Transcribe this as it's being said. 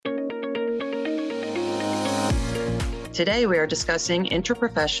Today, we are discussing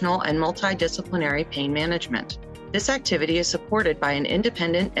interprofessional and multidisciplinary pain management. This activity is supported by an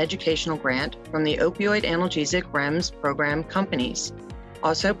independent educational grant from the Opioid Analgesic REMS program companies,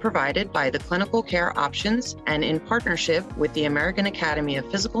 also provided by the Clinical Care Options and in partnership with the American Academy of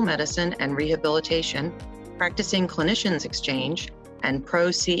Physical Medicine and Rehabilitation, Practicing Clinicians Exchange, and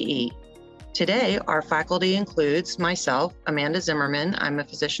ProCE. Today, our faculty includes myself, Amanda Zimmerman. I'm a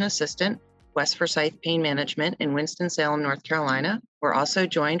physician assistant, West Forsyth Pain Management in Winston-Salem, North Carolina. We're also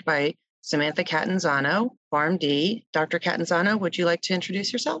joined by Samantha Catanzano, PharmD. Dr. Catanzano, would you like to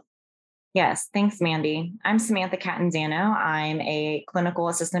introduce yourself? Yes, thanks, Mandy. I'm Samantha Catanzano. I'm a clinical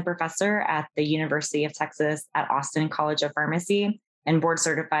assistant professor at the University of Texas at Austin College of Pharmacy and board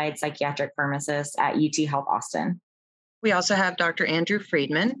certified psychiatric pharmacist at UT Health Austin. We also have Dr. Andrew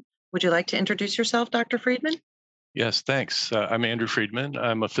Friedman. Would you like to introduce yourself, Dr. Friedman? Yes, thanks. I'm Andrew Friedman.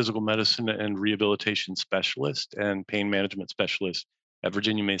 I'm a physical medicine and rehabilitation specialist and pain management specialist at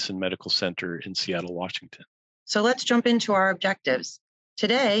Virginia Mason Medical Center in Seattle, Washington. So let's jump into our objectives.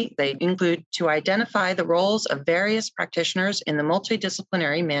 Today, they include to identify the roles of various practitioners in the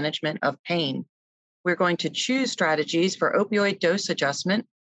multidisciplinary management of pain. We're going to choose strategies for opioid dose adjustment,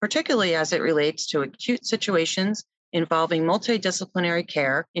 particularly as it relates to acute situations involving multidisciplinary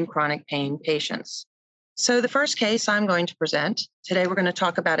care in chronic pain patients. So the first case I'm going to present, today we're going to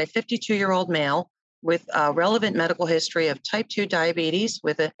talk about a 52-year-old male with a relevant medical history of type 2 diabetes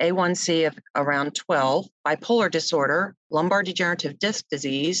with an A1C of around 12, bipolar disorder, lumbar degenerative disc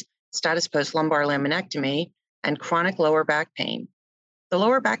disease, status post-lumbar laminectomy, and chronic lower back pain. The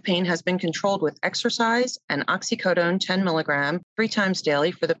lower back pain has been controlled with exercise and oxycodone 10 milligram 3 times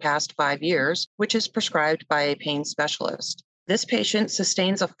daily for the past 5 years, which is prescribed by a pain specialist. This patient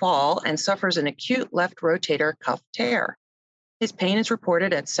sustains a fall and suffers an acute left rotator cuff tear. His pain is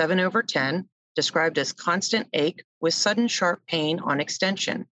reported at 7/10, described as constant ache with sudden sharp pain on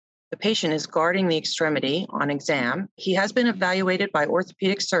extension. The patient is guarding the extremity on exam. He has been evaluated by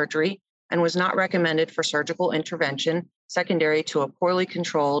orthopedic surgery and was not recommended for surgical intervention secondary to a poorly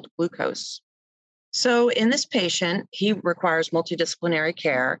controlled glucose. So in this patient, he requires multidisciplinary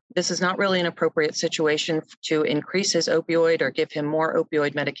care. This is not really an appropriate situation to increase his opioid or give him more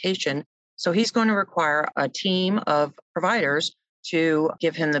opioid medication. So he's going to require a team of providers to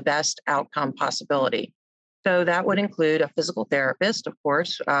give him the best outcome possibility. So that would include a physical therapist, of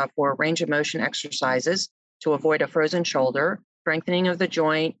course, for range of motion exercises to avoid a frozen shoulder, strengthening of the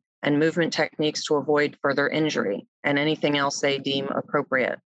joint, and movement techniques to avoid further injury, and anything else they deem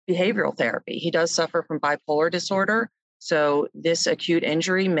appropriate. Behavioral therapy. He does suffer from bipolar disorder, so this acute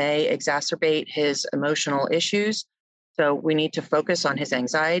injury may exacerbate his emotional issues. So we need to focus on his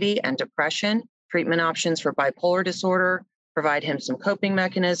anxiety and depression, treatment options for bipolar disorder, provide him some coping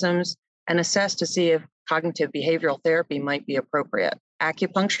mechanisms, and assess to see if cognitive behavioral therapy might be appropriate.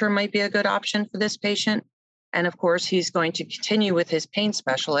 Acupuncture might be a good option for this patient. And of course, he's going to continue with his pain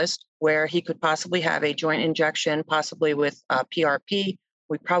specialist, where he could possibly have a joint injection, possibly with PRP.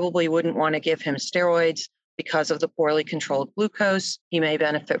 We probably wouldn't want to give him steroids because of the poorly controlled glucose. He may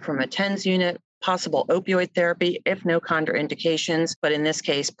benefit from a TENS unit, possible opioid therapy if no contraindications, but in this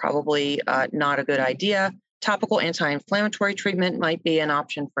case, probably not a good idea. Topical anti-inflammatory treatment might be an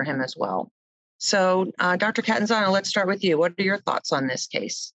option for him as well. So, Dr. Catanzano, let's start with you. What are your thoughts on this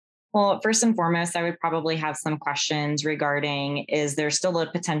case? Well, first and foremost, I would probably have some questions regarding, is there still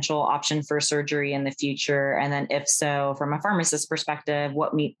a potential option for surgery in the future? And then if so, from a pharmacist perspective,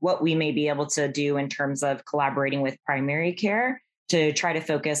 what we may be able to do in terms of collaborating with primary care to try to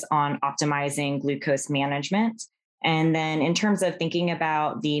focus on optimizing glucose management. And then in terms of thinking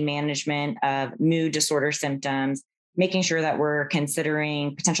about the management of mood disorder symptoms, making sure that we're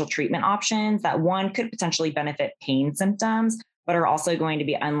considering potential treatment options that one could potentially benefit pain symptoms, but are also going to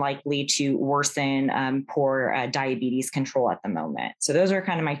be unlikely to worsen poor diabetes control at the moment. So those are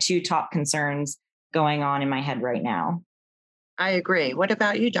kind of my two top concerns going on in my head right now. I agree. What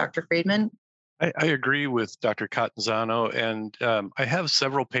about you, Dr. Friedman? I agree with Dr. Catanzano, and I have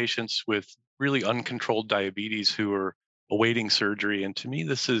several patients with really uncontrolled diabetes who are awaiting surgery. And to me,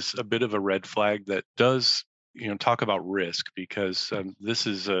 this is a bit of a red flag that does talk about risk, because this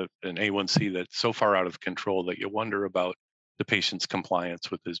is an A1C that's so far out of control that you wonder about the patient's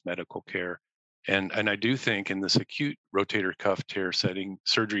compliance with his medical care. And I do think in this acute rotator cuff tear setting,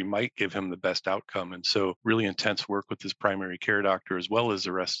 surgery might give him the best outcome. And so really intense work with his primary care doctor, as well as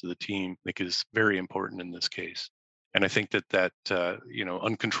the rest of the team, I think is very important in this case. And I think that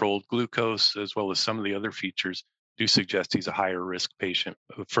uncontrolled glucose, as well as some of the other features, do suggest he's a higher risk patient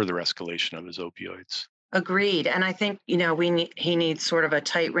of further escalation of his opioids. Agreed. And I think, he needs sort of a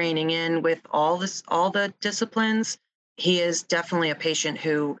tight reining in with all the disciplines. He is definitely a patient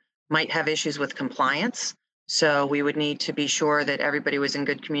who might have issues with compliance. So we would need to be sure that everybody was in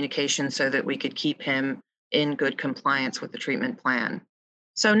good communication so that we could keep him in good compliance with the treatment plan.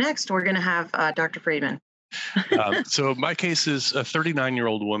 So next, we're going to have Dr. Friedman. So my case is a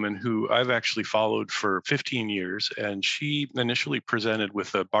 39-year-old woman who I've actually followed for 15 years, and she initially presented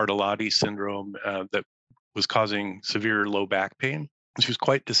with a Bartolotti syndrome that was causing severe low back pain. She was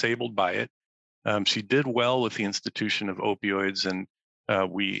quite disabled by it. She did well with the institution of opioids, and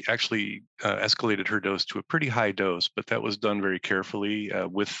we actually escalated her dose to a pretty high dose, but that was done very carefully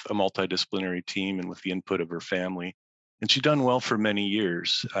with a multidisciplinary team and with the input of her family. And she'd done well for many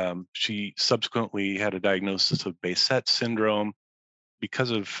years. She subsequently had a diagnosis of Behçet syndrome because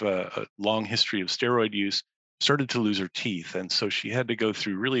of a long history of steroid use, started to lose her teeth. And so she had to go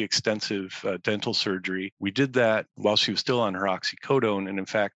through really extensive dental surgery. We did that while she was still on her oxycodone, and in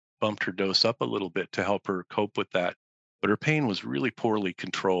fact, bumped her dose up a little bit to help her cope with that. But her pain was really poorly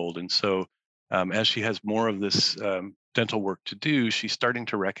controlled. And so as she has more of this dental work to do, she's starting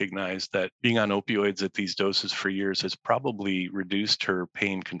to recognize that being on opioids at these doses for years has probably reduced her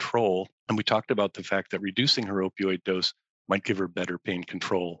pain control. And we talked about the fact that reducing her opioid dose might give her better pain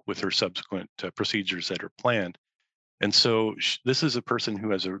control with her subsequent procedures that are planned. And so this is a person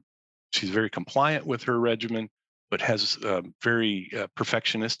who she's very compliant with her regimen, but has a very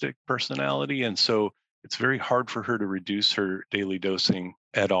perfectionistic personality. And so it's very hard for her to reduce her daily dosing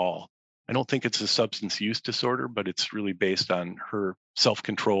at all. I don't think it's a substance use disorder, but it's really based on her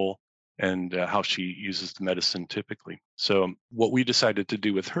self-control and how she uses the medicine typically. So what we decided to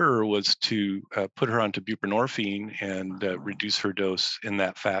do with her was to put her onto buprenorphine and reduce her dose in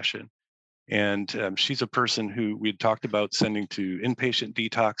that fashion. And she's a person who we had talked about sending to inpatient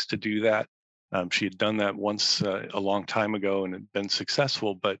detox to do that. She had done that once a long time ago and had been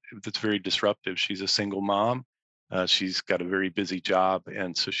successful, but it's very disruptive. She's a single mom. She's got a very busy job,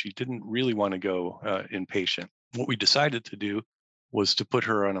 and so she didn't really want to go inpatient. What we decided to do was to put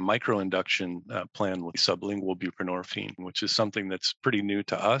her on a microinduction plan with sublingual buprenorphine, which is something that's pretty new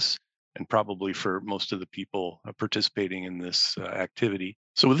to us and probably for most of the people participating in this activity.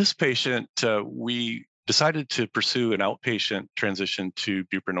 So with this patient, we decided to pursue an outpatient transition to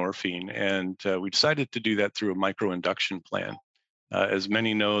buprenorphine, and we decided to do that through a microinduction plan. As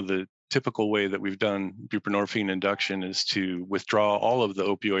many know, the typical way that we've done buprenorphine induction is to withdraw all of the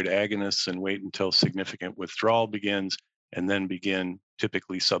opioid agonists and wait until significant withdrawal begins, and then begin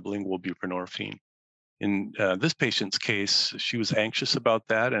typically sublingual buprenorphine. In this patient's case, she was anxious about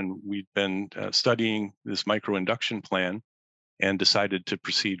that, and we'd been studying this microinduction plan and decided to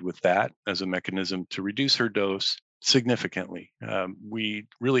proceed with that as a mechanism to reduce her dose significantly. We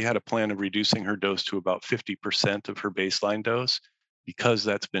really had a plan of reducing her dose to about 50% of her baseline dose, because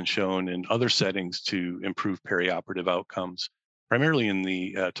that's been shown in other settings to improve perioperative outcomes, primarily in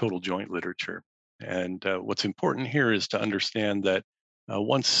the total joint literature. And what's important here is to understand that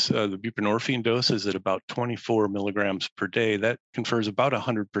once the buprenorphine dose is at about 24 milligrams per day, that confers about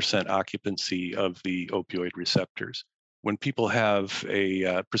 100% occupancy of the opioid receptors. When people have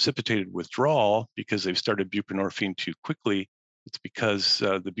a precipitated withdrawal because they've started buprenorphine too quickly, it's because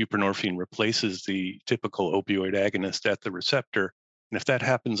the buprenorphine replaces the typical opioid agonist at the receptor. And if that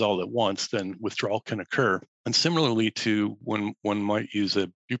happens all at once, then withdrawal can occur. And similarly to when one might use a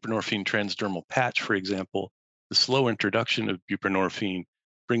buprenorphine transdermal patch, for example, the slow introduction of buprenorphine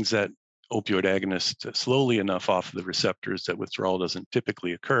brings that opioid agonist slowly enough off the receptors that withdrawal doesn't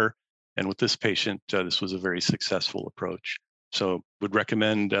typically occur. And with this patient, this was a very successful approach. So would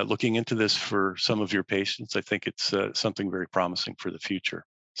recommend looking into this for some of your patients. I think it's something very promising for the future.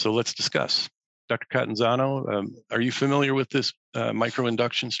 So let's discuss. Dr. Catanzano, are you familiar with this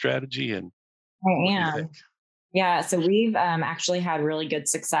microinduction strategy? And I am. Yeah, so we've actually had really good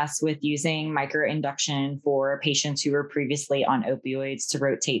success with using microinduction for patients who were previously on opioids to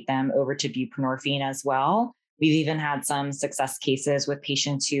rotate them over to buprenorphine as well. We've even had some success cases with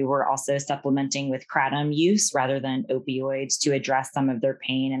patients who were also supplementing with kratom use rather than opioids to address some of their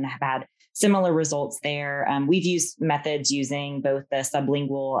pain, and have had similar results there. We've used methods using both the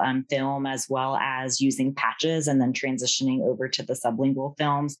sublingual film as well as using patches and then transitioning over to the sublingual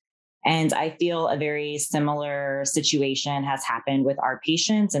films. And I feel a very similar situation has happened with our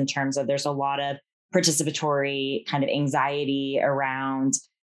patients in terms of there's a lot of participatory kind of anxiety around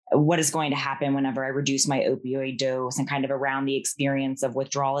what is going to happen whenever I reduce my opioid dose, and kind of around the experience of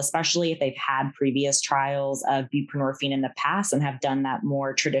withdrawal, especially if they've had previous trials of buprenorphine in the past and have done that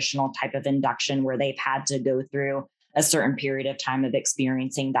more traditional type of induction where they've had to go through a certain period of time of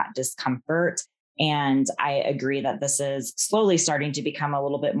experiencing that discomfort. And I agree that this is slowly starting to become a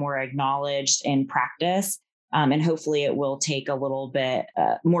little bit more acknowledged in practice. And hopefully it will take a little bit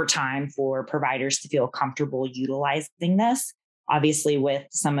more time for providers to feel comfortable utilizing this. Obviously, with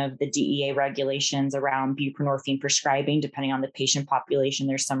some of the DEA regulations around buprenorphine prescribing, depending on the patient population,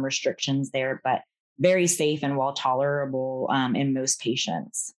 there's some restrictions there, but very safe and well tolerable in most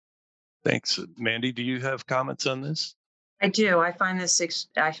patients. Thanks. Mandy, do you have comments on this? I do. I find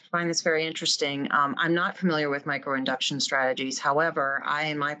this very interesting. I'm not familiar with microinduction strategies. However, I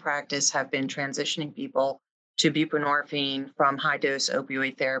in my practice have been transitioning people to buprenorphine from high dose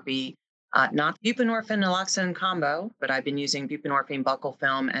opioid therapy, not buprenorphine naloxone combo, but I've been using buprenorphine buccal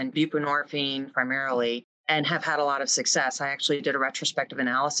film and buprenorphine primarily, and have had a lot of success. I actually did a retrospective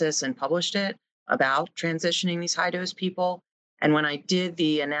analysis and published it about transitioning these high dose people. And when I did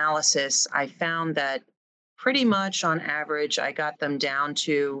the analysis, I found that pretty much on average, I got them down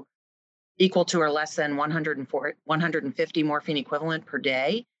to equal to or less than 150 morphine equivalent per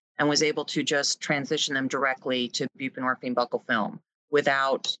day, and was able to just transition them directly to buprenorphine buccal film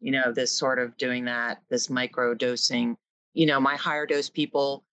without, this sort of doing this micro dosing. My higher dose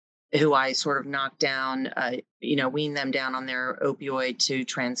people who I sort of knocked down, wean them down on their opioid to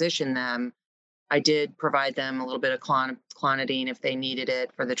transition them. I did provide them a little bit of clonidine if they needed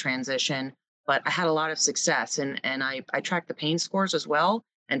it for the transition, but I had a lot of success. And I tracked the pain scores as well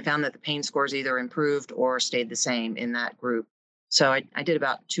and found that the pain scores either improved or stayed the same in that group. So I did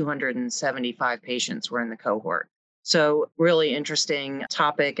about 275 patients were in the cohort. So really interesting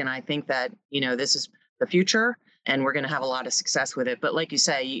topic. And I think that, this is the future and we're going to have a lot of success with it. But like you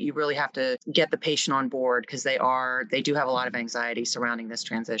say, you really have to get the patient on board because they do have a lot of anxiety surrounding this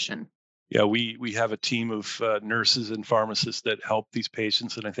transition. Yeah, we have a team of nurses and pharmacists that help these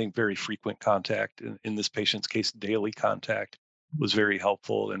patients, and I think very frequent contact, in this patient's case, daily contact, was very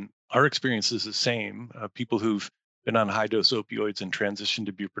helpful. And our experience is the same. People who've been on high dose opioids and transitioned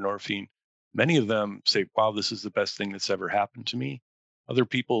to buprenorphine, many of them say, "Wow, this is the best thing that's ever happened to me." Other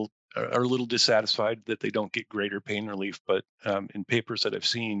people are a little dissatisfied that they don't get greater pain relief, but in papers that I've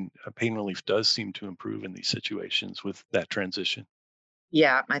seen, pain relief does seem to improve in these situations with that transition.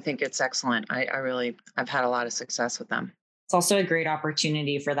 Yeah, I think it's excellent. I've had a lot of success with them. It's also a great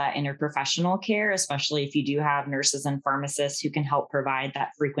opportunity for that interprofessional care, especially if you do have nurses and pharmacists who can help provide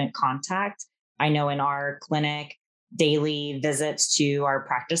that frequent contact. I know in our clinic, daily visits to our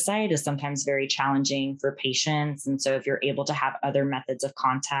practice site is sometimes very challenging for patients. And so if you're able to have other methods of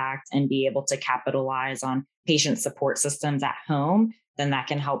contact and be able to capitalize on patient support systems at home, then that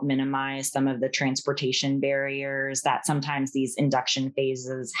can help minimize some of the transportation barriers that sometimes these induction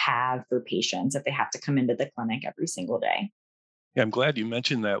phases have for patients if they have to come into the clinic every single day. Yeah, I'm glad you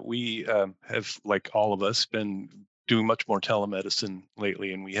mentioned that. We have, like all of us, been doing much more telemedicine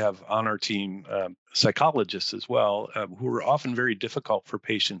lately, and we have on our team psychologists as well, who are often very difficult for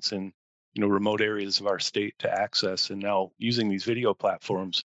patients in remote areas of our state to access. And now using these video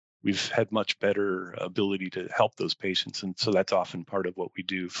platforms, we've had much better ability to help those patients, and so that's often part of what we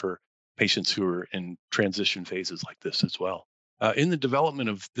do for patients who are in transition phases like this as well. In the development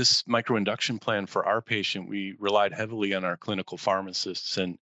of this microinduction plan for our patient, we relied heavily on our clinical pharmacists,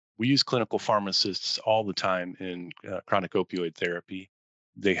 and we use clinical pharmacists all the time in chronic opioid therapy.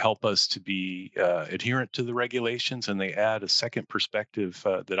 They help us to be adherent to the regulations, and they add a second perspective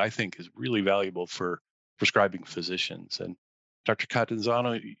that I think is really valuable for prescribing physicians. And Dr.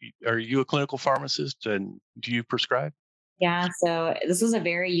 Catanzano, are you a clinical pharmacist, and do you prescribe? Yeah, so this is a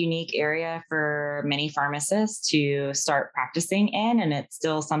very unique area for many pharmacists to start practicing in, and it's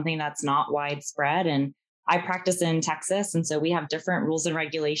still something that's not widespread. And I practice in Texas, and so we have different rules and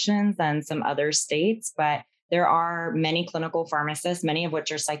regulations than some other states, but there are many clinical pharmacists, many of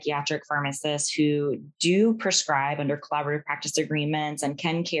which are psychiatric pharmacists who do prescribe under collaborative practice agreements and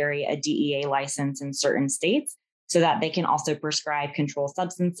can carry a DEA license in certain states so that they can also prescribe controlled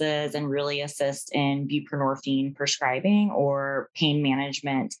substances and really assist in buprenorphine prescribing or pain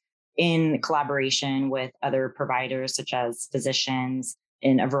management in collaboration with other providers, such as physicians,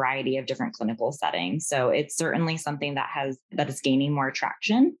 in a variety of different clinical settings. So it's certainly something that is gaining more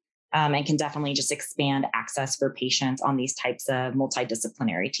traction and can definitely just expand access for patients on these types of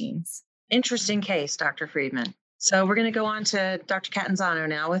multidisciplinary teams. Interesting case, Dr. Friedman. So we're going to go on to Dr. Catanzano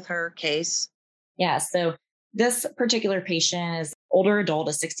now with her case. Yeah. So this particular patient is older adult,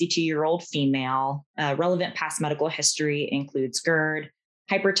 a 62-year-old female. Relevant past medical history includes GERD,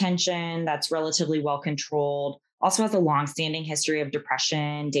 hypertension that's relatively well controlled, also has a longstanding history of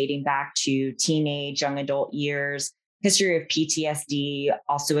depression dating back to teenage, young adult years, history of PTSD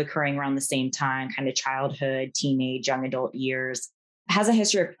also occurring around the same time, kind of childhood, teenage, young adult years. has a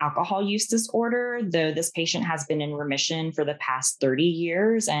history of alcohol use disorder, though this patient has been in remission for the past 30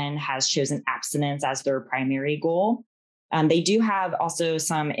 years and has chosen abstinence as their primary goal. They do have also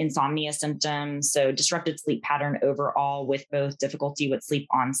some insomnia symptoms, so disrupted sleep pattern overall with both difficulty with sleep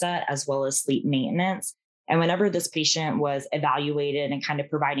onset as well as sleep maintenance. And whenever this patient was evaluated and kind of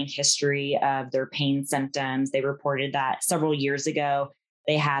providing history of their pain symptoms, they reported that several years ago,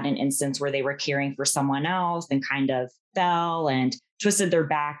 they had an instance where they were caring for someone else and kind of fell and twisted their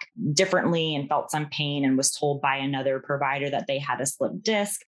back differently and felt some pain and was told by another provider that they had a slipped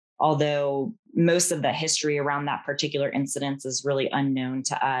disc. Although most of the history around that particular incident is really unknown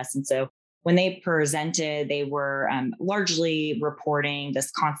to us. And so when they presented, they were largely reporting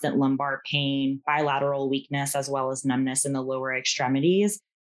this constant lumbar pain, bilateral weakness, as well as numbness in the lower extremities.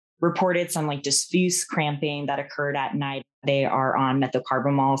 Reported some like diffuse cramping that occurred at night. They are on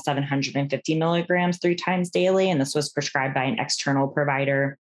methocarbamol 750 milligrams 3 times daily, and this was prescribed by an external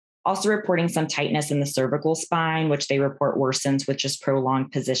provider. Also reporting some tightness in the cervical spine, which they report worsens with just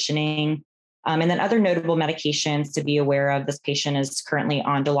prolonged positioning. And then other notable medications to be aware of. This patient is currently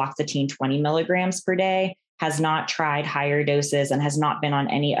on duloxetine 20 milligrams per day, has not tried higher doses, and has not been on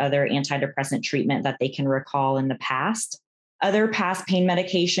any other antidepressant treatment that they can recall in the past. Other past pain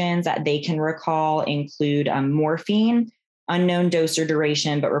medications that they can recall include morphine, unknown dose or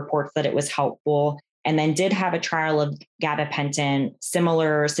duration, but reports that it was helpful. And then did have a trial of gabapentin,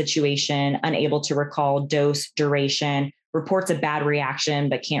 similar situation, unable to recall dose, duration, reports a bad reaction,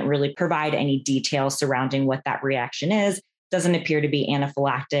 but can't really provide any details surrounding what that reaction is. Doesn't appear to be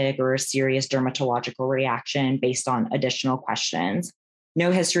anaphylactic or a serious dermatological reaction based on additional questions.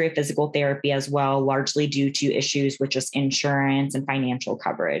 No history of physical therapy as well, largely due to issues with just insurance and financial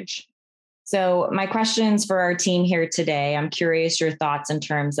coverage. So my questions for our team here today, I'm curious your thoughts in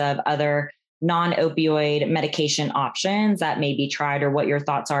terms of other non-opioid medication options that may be tried, or what your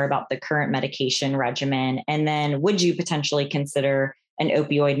thoughts are about the current medication regimen. And then would you potentially consider an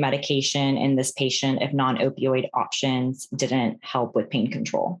opioid medication in this patient if non-opioid options didn't help with pain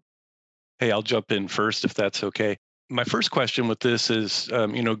control? Hey, I'll jump in first if that's okay. My first question with this is,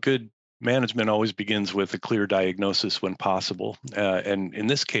 good management always begins with a clear diagnosis when possible. And in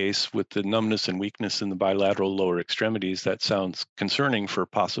this case, with the numbness and weakness in the bilateral lower extremities, that sounds concerning for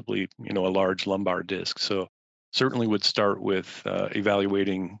possibly, a large lumbar disc. So certainly would start with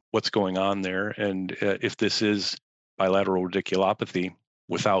evaluating what's going on there. And if this is bilateral radiculopathy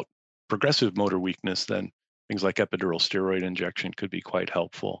without progressive motor weakness, then things like epidural steroid injection could be quite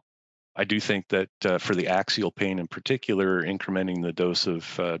helpful. I do think that for the axial pain in particular, incrementing the dose of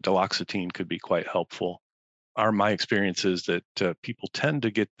duloxetine could be quite helpful. My experience is that people tend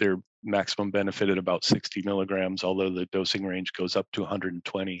to get their maximum benefit at about 60 milligrams, although the dosing range goes up to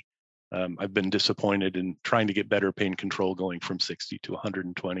 120. I've been disappointed in trying to get better pain control going from 60 to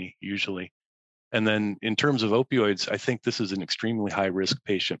 120 usually. And then in terms of opioids, I think this is an extremely high risk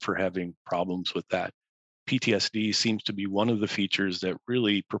patient for having problems with that. PTSD seems to be one of the features that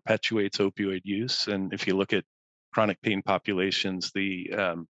really perpetuates opioid use. And if you look at chronic pain populations, the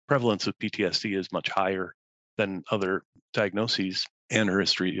prevalence of PTSD is much higher than other diagnoses. And her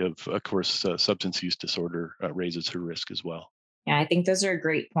history of course, substance use disorder raises her risk as well. Yeah, I think those are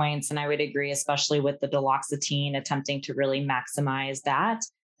great points. And I would agree, especially with the duloxetine, attempting to really maximize that,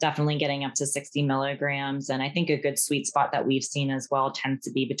 definitely getting up to 60 milligrams. And I think a good sweet spot that we've seen as well tends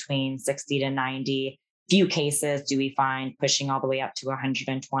to be between 60 to 90. Few cases do we find pushing all the way up to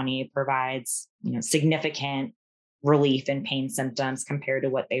 120 provides, significant relief in pain symptoms compared to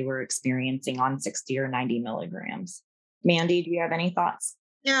what they were experiencing on 60 or 90 milligrams. Mandy, do you have any thoughts?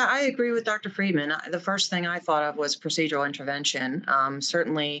 Yeah, I agree with Dr. Friedman. The first thing I thought of was procedural intervention.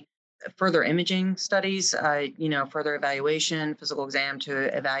 Certainly, further imaging studies, further evaluation, physical exam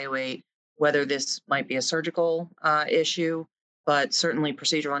to evaluate whether this might be a surgical issue. But certainly,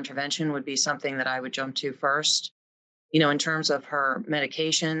 procedural intervention would be something that I would jump to first. In terms of her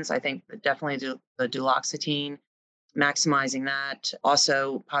medications, I think definitely the duloxetine, maximizing that.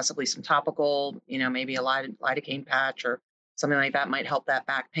 Also, possibly some topical, maybe a lidocaine patch or something like that might help that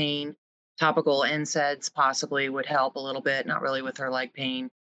back pain. Topical NSAIDs possibly would help a little bit, not really with her leg pain.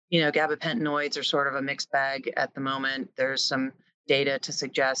 Gabapentinoids are sort of a mixed bag at the moment. There's some data to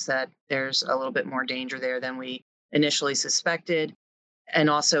suggest that there's a little bit more danger there than we initially suspected. And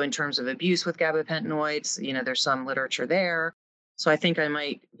also in terms of abuse with gabapentinoids, there's some literature there. So I think I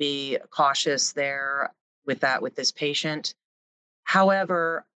might be cautious there with this patient.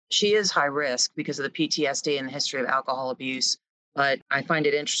 However, she is high risk because of the PTSD and the history of alcohol abuse. But I find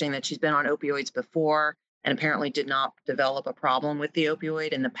it interesting that she's been on opioids before and apparently did not develop a problem with the opioid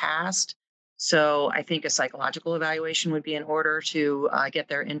in the past. So I think a psychological evaluation would be in order to get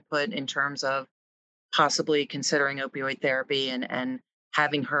their input in terms of possibly considering opioid therapy and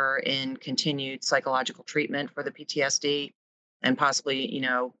having her in continued psychological treatment for the PTSD and possibly,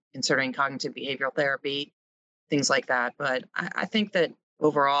 considering cognitive behavioral therapy, things like that. But I think that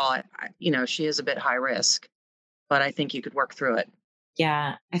overall, she is a bit high risk, but I think you could work through it.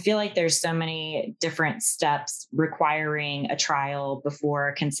 Yeah, I feel like there's so many different steps requiring a trial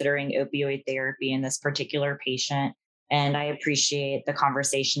before considering opioid therapy in this particular patient. And I appreciate the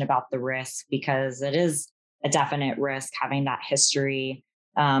conversation about the risk because it is a definite risk having that history,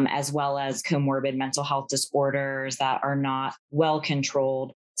 as well as comorbid mental health disorders that are not well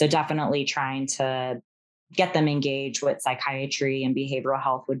controlled. So definitely trying to get them engaged with psychiatry and behavioral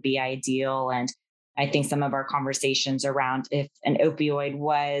health would be ideal. And I think some of our conversations around if an opioid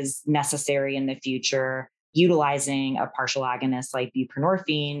was necessary in the future, utilizing a partial agonist like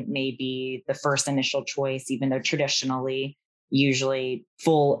buprenorphine may be the first initial choice, even though traditionally, usually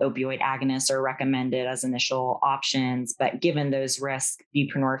full opioid agonists are recommended as initial options. But given those risks,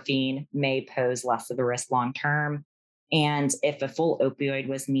 buprenorphine may pose less of a risk long term. And if a full opioid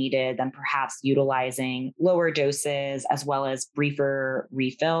was needed, then perhaps utilizing lower doses as well as briefer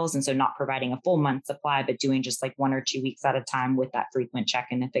refills. And so not providing a full month supply, but doing just like 1 or 2 weeks at a time with that frequent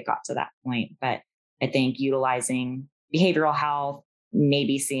check-in if it got to that point. But I think utilizing behavioral health,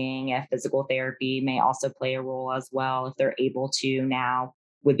 maybe seeing if physical therapy may also play a role as well, if they're able to now,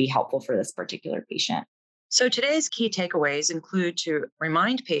 would be helpful for this particular patient. So today's key takeaways include to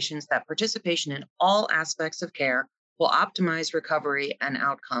remind patients that participation in all aspects of care will optimize recovery and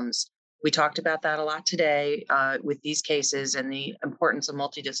outcomes. We talked about that a lot today with these cases and the importance of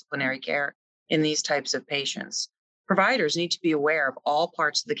multidisciplinary care in these types of patients. Providers need to be aware of all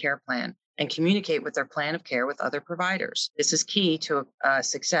parts of the care plan and communicate with their plan of care with other providers. This is key to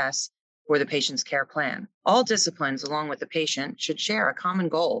success for the patient's care plan. All disciplines, along with the patient, should share a common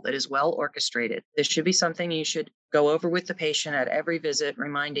goal that is well orchestrated. This should be something you should go over with the patient at every visit,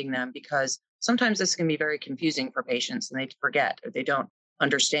 reminding them, because sometimes this can be very confusing for patients and they forget or they don't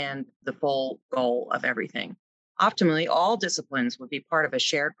understand the full goal of everything. Optimally, all disciplines would be part of a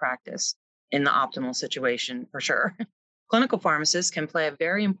shared practice in the optimal situation, for sure. Clinical pharmacists can play a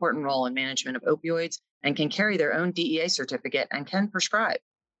very important role in management of opioids and can carry their own DEA certificate and can prescribe.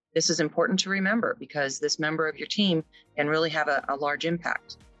 This is important to remember because this member of your team can really have a large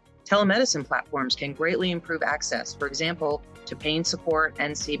impact. Telemedicine platforms can greatly improve access, for example, to pain support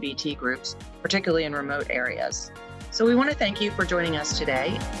and CBT groups, particularly in remote areas. So we want to thank you for joining us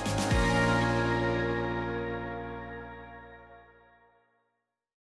today.